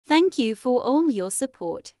Thank you for all your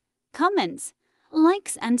support, comments,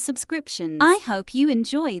 likes and subscriptions. I hope you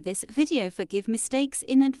enjoy this video. Forgive mistakes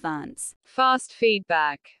in advance. Fast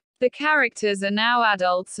feedback. The characters are now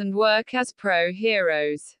adults and work as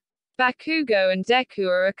pro-heroes. Bakugou and Deku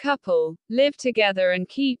are a couple, live together and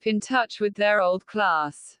keep in touch with their old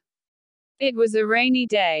class. It was a rainy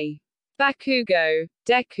day. Bakugou,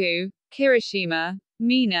 Deku, Kirishima,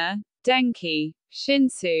 Mina, Denki,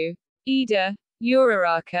 Shinsu, Ida,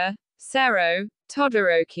 Uraraka, Sero,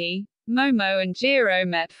 Todoroki, Momo and Jiro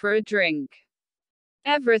met for a drink.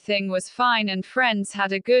 Everything was fine and friends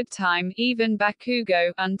had a good time, even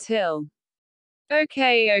Bakugou, until...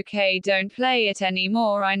 Okay, don't play it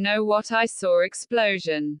anymore, I know what I saw.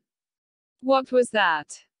 Explosion. What was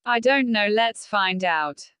that? I don't know, let's find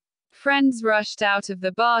out. Friends rushed out of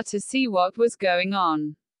the bar to see what was going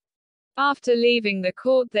on. After leaving the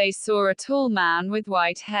court they saw a tall man with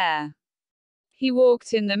white hair. He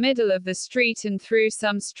walked in the middle of the street and threw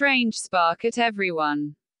some strange spark at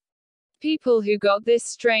everyone. People who got this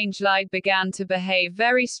strange light began to behave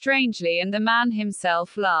very strangely and the man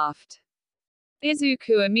himself laughed.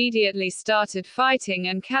 Izuku immediately started fighting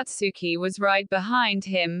and Katsuki was right behind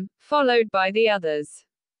him, followed by the others.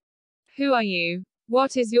 Who are you?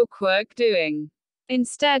 What is your quirk doing?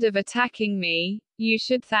 Instead of attacking me, you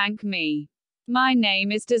should thank me. My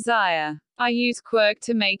name is Desire. I use quirk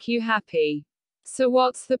to make you happy. So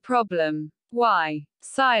what's the problem? Why?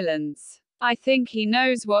 Silence. I think he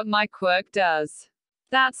knows what my quirk does.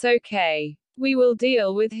 That's okay. We will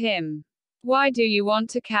deal with him. Why do you want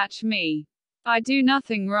to catch me? I do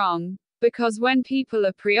nothing wrong, because when people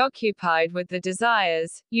are preoccupied with the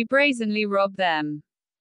desires, you brazenly rob them.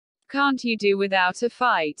 Can't you do without a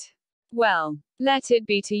fight? Well, let it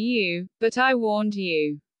be to you, but I warned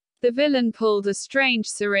you. The villain pulled a strange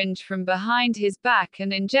syringe from behind his back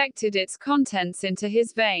and injected its contents into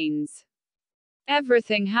his veins.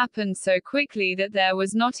 Everything happened so quickly that there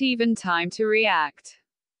was not even time to react.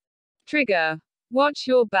 Trigger. Watch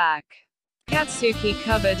your back. Katsuki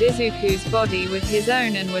covered Izuku's body with his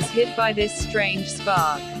own and was hit by this strange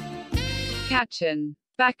spark. Canon.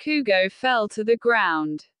 Bakugou fell to the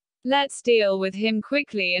ground. Let's deal with him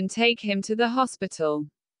quickly and take him to the hospital.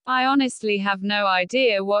 I honestly have no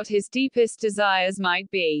idea what his deepest desires might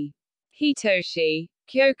be. Hitoshi,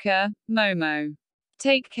 Kyoka, Momo.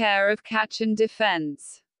 Take care of Canon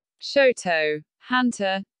defense. Shoto,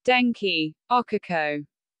 Hunter, Denki, Okako.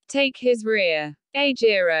 Take his rear.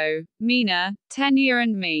 Eijiro, Mina, Tenya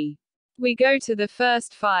and me. We go to the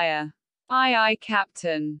first fire. Aye,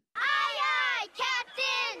 Captain. Aye,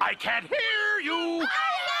 Captain! I can't hear you! Aye,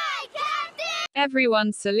 Captain!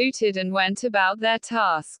 Everyone saluted and went about their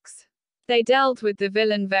tasks. They dealt with the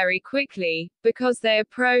villain very quickly, because they are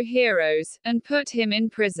pro-heroes, and put him in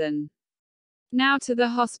prison. Now to the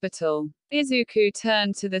hospital. Izuku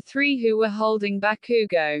turned to the three who were holding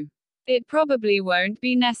Bakugou. It probably won't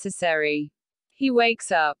be necessary. He wakes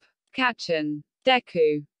up. Canon.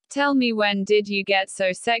 Deku. Tell me, when did you get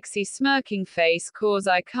so sexy? Smirking face, cause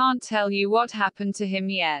I can't tell you what happened to him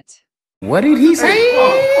yet. What did he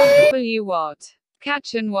say? Will you what?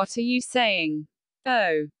 Canon, what are you saying?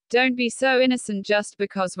 Oh, don't be so innocent just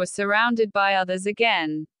because we're surrounded by others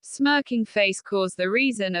again. Smirking face, cause the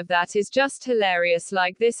reason of that is just hilarious,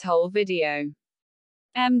 like this whole video.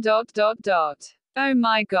 Oh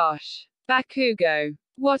my gosh. Bakugou.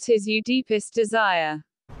 What is your deepest desire?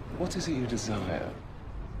 What is it you desire?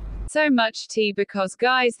 So much tea, because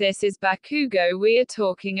guys, this is Bakugou we are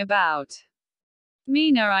talking about.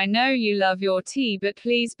 Mina, I know you love your tea, but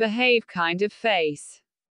please behave kind of face.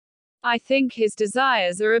 I think his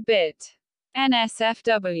desires are a bit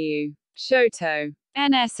NSFW. Shoto.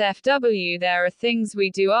 NSFW, there are things we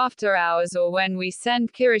do after hours or when we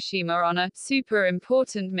send Kirishima on a super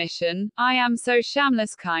important mission. I am so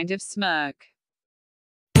shameless kind of smirk.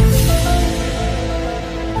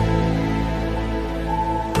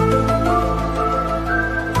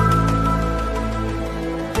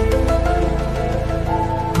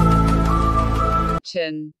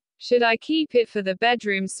 Should I keep it for the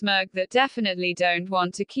bedroom? Smirk. That definitely don't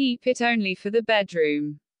want to keep it only for the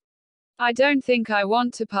bedroom. I don't think I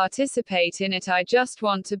want to participate in it, I just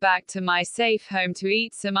want to back to my safe home to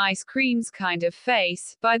eat some ice creams kind of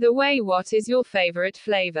face. By the way, what is your favorite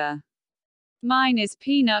flavor? Mine is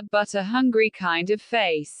peanut butter hungry kind of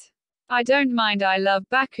face. I don't mind, I love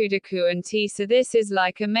bakudeku and tea, so this is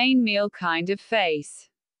like a main meal kind of face.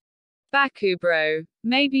 Baku bro,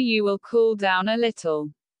 maybe you will cool down a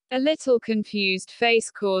little. A little confused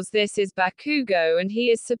face, cause this is Bakugou and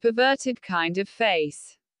he is a perverted kind of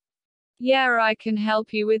face. Yeah, I can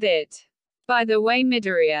help you with it. By the way,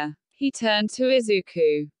 Midoriya. He turned to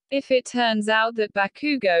Izuku. If it turns out that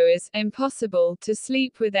Bakugou is impossible to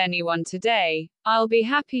sleep with anyone today, I'll be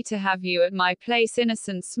happy to have you at my place.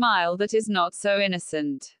 Innocent smile that is not so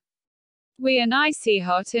innocent. We are nicey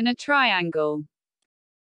hot in a triangle.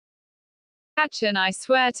 Quirks, I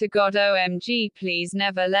swear to God, OMG, please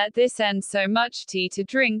never let this end. So much tea to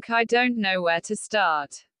drink, I don't know where to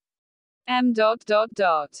start. I'm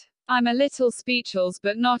a little speechless,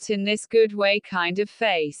 but not in this good way kind of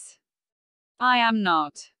face. I am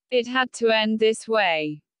not. It had to end this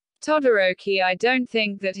way. Todoroki, I don't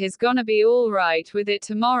think that he's gonna be alright with it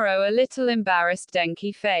tomorrow. A little embarrassed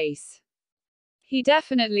Denki face. He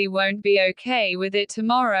definitely won't be okay with it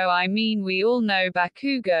tomorrow. I mean, we all know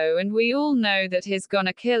Bakugou, and we all know that he's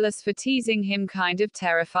gonna kill us for teasing him kind of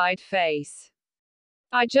terrified face.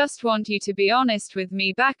 I just want you to be honest with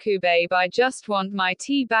me, Baku babe. I just want my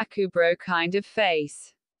tea, Baku bro kind of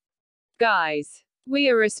face. Guys, we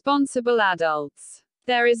are responsible adults.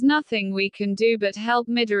 There is nothing we can do but help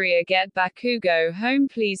Midoriya get Bakugou home.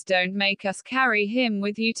 Please don't make us carry him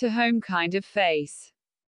with you to home kind of face.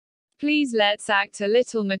 Please let's act a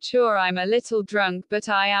little mature. I'm a little drunk, but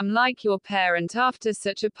I am like your parent after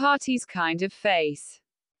such a party's kind of face.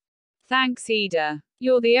 Thanks, Ida.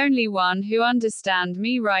 You're the only one who understand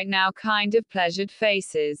me right now kind of pleasured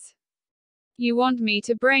faces. You want me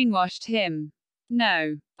to brainwash him?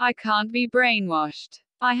 No, I can't be brainwashed.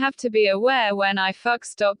 I have to be aware when I fuck.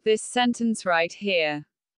 Stop this sentence right here.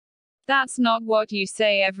 That's not what you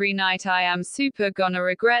say every night. I am super gonna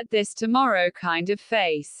regret this tomorrow kind of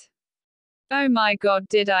face. Oh my god,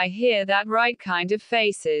 did I hear that right kind of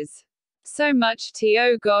faces? So much tea,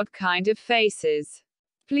 oh god kind of faces.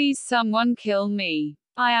 Please someone kill me.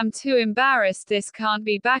 I am too embarrassed. This can't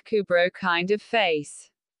be Bakubro kind of face.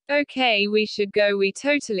 Okay, we should go. We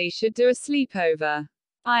totally should do a sleepover.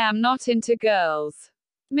 I am not into girls.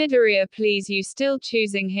 Midoriya, please, you still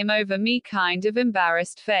choosing him over me kind of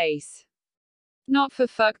embarrassed face. Not for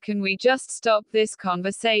fuck, can we just stop this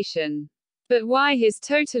conversation? But why his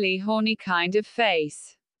totally horny kind of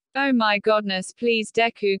face? Oh my godness, please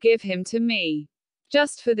Deku, give him to me.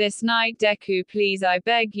 Just for this night Deku, please, I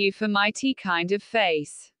beg you, for my tea kind of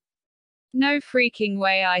face. No freaking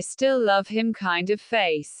way, I still love him kind of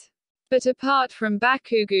face. But apart from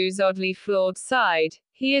Bakugou's oddly flawed side,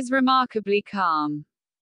 he is remarkably calm.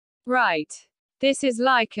 Right. This is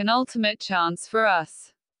like an ultimate chance for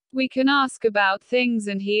us. We can ask about things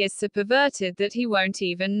and he is so perverted that he won't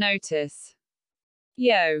even notice.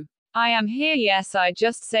 Yo. I am here. Yes, I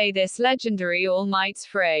just say this legendary All Might's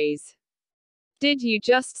phrase. Did you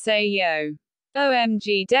just say yo?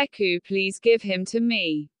 OMG Deku, please give him to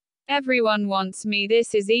me. Everyone wants me.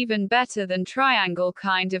 This is even better than triangle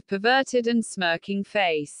kind of perverted and smirking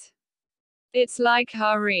face. It's like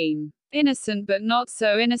harem. Innocent but not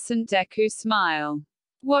so innocent. Deku smile.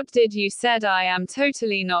 What did you said? I am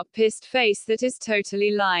totally not pissed face. That is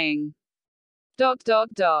totally lying. ...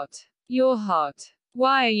 You're hot.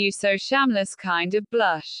 Why are you so shameless kind of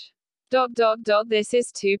blush? ... This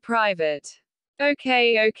is too private.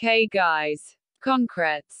 Okay guys.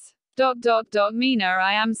 Concretes. ... Mina,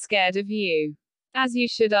 I am scared of you. As you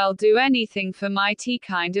should. I'll do anything for my tea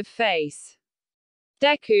kind of face.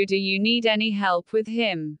 Deku, do you need any help with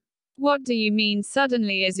him? What do you mean?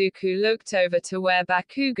 Suddenly Izuku looked over to where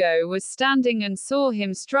Bakugou was standing and saw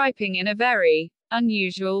him striping in a very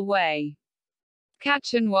unusual way.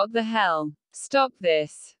 Quirks, what the hell? Stop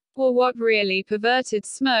this. Or what? Really perverted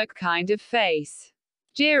smirk kind of face.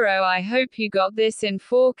 Jiro, I hope you got this in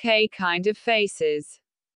 4K kind of faces.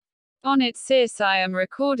 On it sis, I am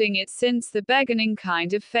recording it since the beginning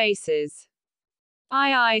kind of faces.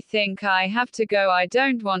 I think I have to go. I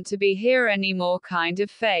don't want to be here anymore kind of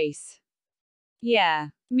face. Yeah,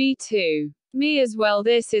 me too. Me as well.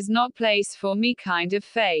 This is not place for me kind of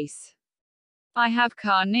face. I have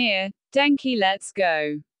car near. Denki, let's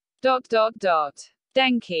go. ...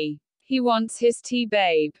 Denki. He wants his tea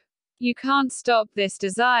babe. You can't stop this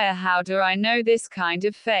desire. How do I know this kind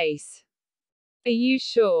of face? Are you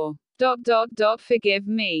sure? ... Forgive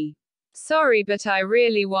me. Sorry, but I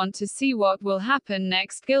really want to see what will happen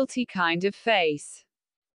next. Guilty kind of face.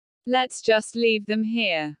 Let's just leave them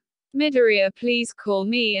here. Midoriya, please call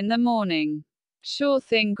me in the morning. Sure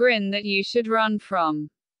thing. Grin that you should run from.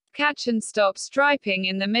 Catch and stop striping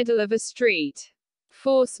in the middle of a street.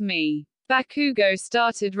 Force me. Bakugou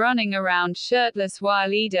started running around shirtless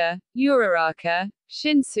while Ida, Uraraka,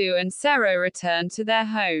 Shinsu and Sero returned to their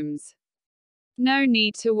homes. No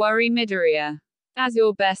need to worry, Midoriya. As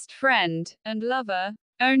your best friend and lover,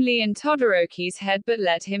 only in Todoroki's head, but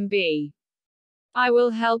let him be. I will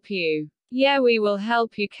help you. Yeah, we will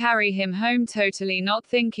help you carry him home, totally not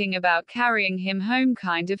thinking about carrying him home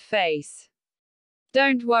kind of face.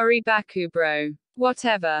 Don't worry Baku bro.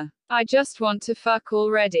 Whatever. I just want to fuck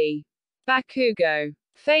already. Bakugou.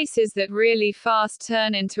 Faces that really fast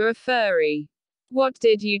turn into a furry. What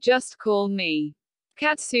did you just call me?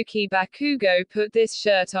 Katsuki Bakugou, put this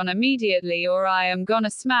shirt on immediately or I am gonna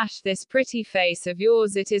smash this pretty face of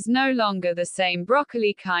yours. It is no longer the same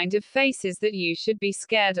broccoli kind of faces that you should be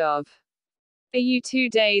scared of. Are you too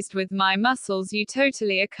dazed with my muscles? You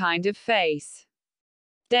totally a kind of face.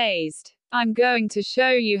 Dazed. I'm going to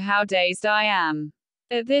show you how dazed I am.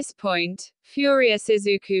 At this point, furious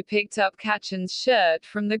Izuku picked up Kacchan's shirt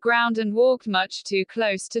from the ground and walked much too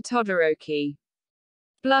close to Todoroki.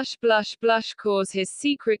 Blush blush blush, cause his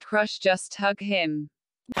secret crush just hug him.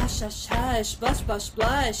 Hush hush hush, blush blush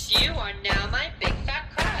blush. You are now my big fat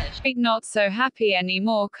crush. Not so happy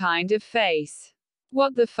anymore kind of face.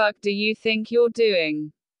 What the fuck do you think you're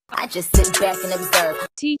doing? I just sit back and observe.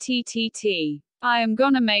 TTTT. I am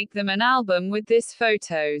gonna make them an album with this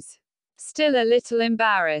photos. Still a little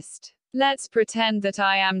embarrassed. Let's pretend that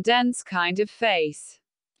I am dense kind of face.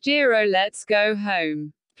 Jiro, let's go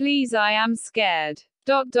home. Please, I am scared. ...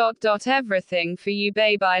 Everything for you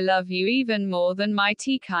babe, I love you even more than my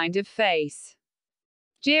tea kind of face.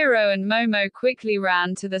 Jiro and Momo quickly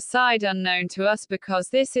ran to the side, unknown to us because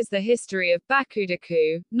this is the history of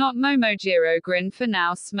bakudeku, not Momo. Jiro grin for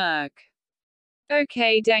now, smirk.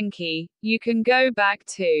 Okay Denki, you can go back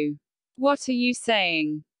too. What are you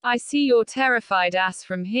saying? I see your terrified ass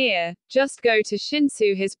from here, just go to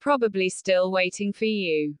Shinsu, he's probably still waiting for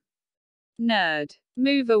you. Nerd.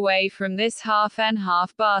 Move away from this half and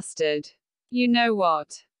half bastard. You know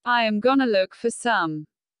what? I am gonna look for some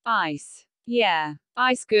ice. Yeah,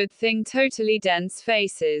 ice, good thing, totally dense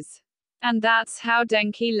faces. And that's how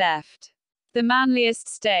Denki left. The manliest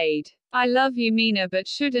stayed. I love you Mina, but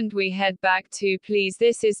shouldn't we head back too please?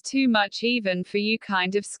 This is too much even for you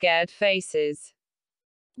kind of scared faces.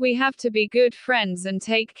 We have to be good friends and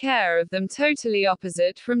take care of them, totally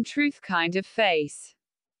opposite from truth kind of face.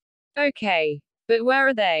 Okay. But where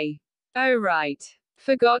are they? Oh right.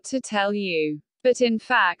 Forgot to tell you. But in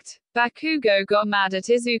fact, Bakugou got mad at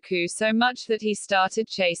Izuku so much that he started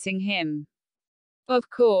chasing him. Of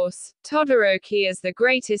course, Todoroki is the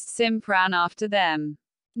greatest simp ran after them.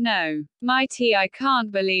 No. Mighty, I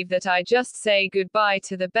can't believe that I just say goodbye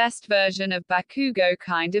to the best version of Bakugou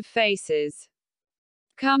kind of faces.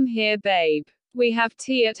 Come here babe. We have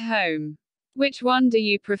tea at home. Which one do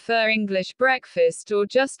you prefer, English breakfast or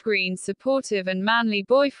just green supportive and manly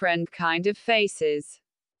boyfriend kind of faces?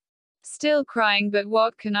 Still crying, but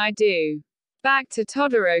what can I do? Back to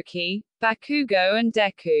Todoroki, Bakugou and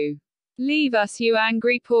Deku. Leave us, you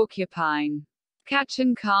angry porcupine.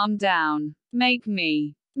 Kacchan, calm down. Make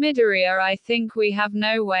me. Midoriya, I think we have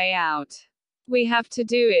no way out. We have to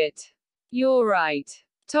do it. You're right.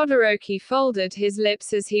 Todoroki folded his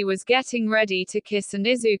lips as he was getting ready to kiss, and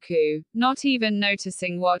Izuku, not even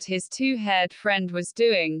noticing what his two-haired friend was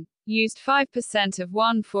doing, used 5% of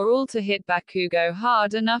one for all to hit Bakugou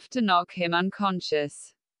hard enough to knock him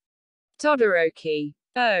unconscious. Todoroki.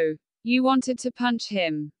 Oh. You wanted to punch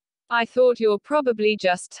him. I thought you're probably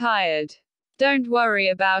just tired. Don't worry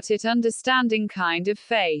about it, understanding kind of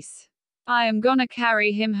face. I am gonna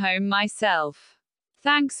carry him home myself.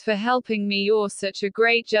 Thanks for helping me, you're such a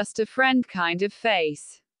great just a friend kind of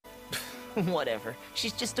face. Whatever,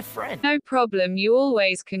 she's just a friend. No problem, you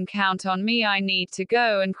always can count on me. I need to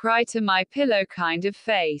go and cry to my pillow kind of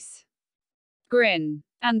face. Grin.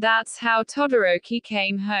 And that's how Todoroki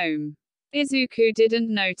came home. Izuku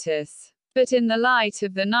didn't notice. But in the light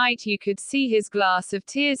of the night you could see his glass of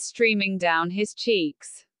tears streaming down his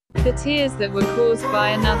cheeks. The tears that were caused by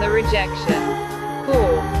another rejection.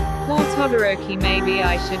 Poor Todoroki, maybe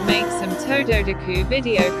I should make some Tododeku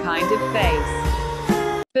video kind of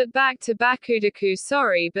face. But back to Bakudeku,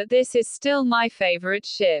 sorry, but this is still my favorite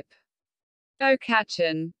ship. Oh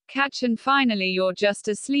Kacchan, finally you're just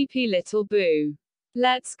a sleepy little boo.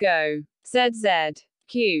 Let's go. ZZ.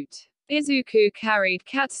 Cute. Izuku carried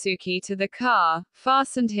Katsuki to the car,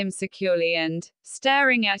 fastened him securely and,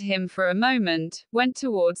 staring at him for a moment, went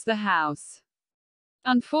towards the house.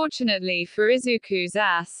 Unfortunately for Izuku's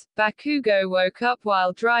ass, Bakugou woke up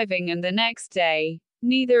while driving, and the next day,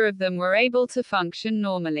 neither of them were able to function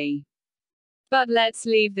normally. But let's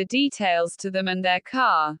leave the details to them and their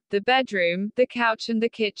car, the bedroom, the couch and the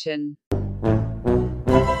kitchen.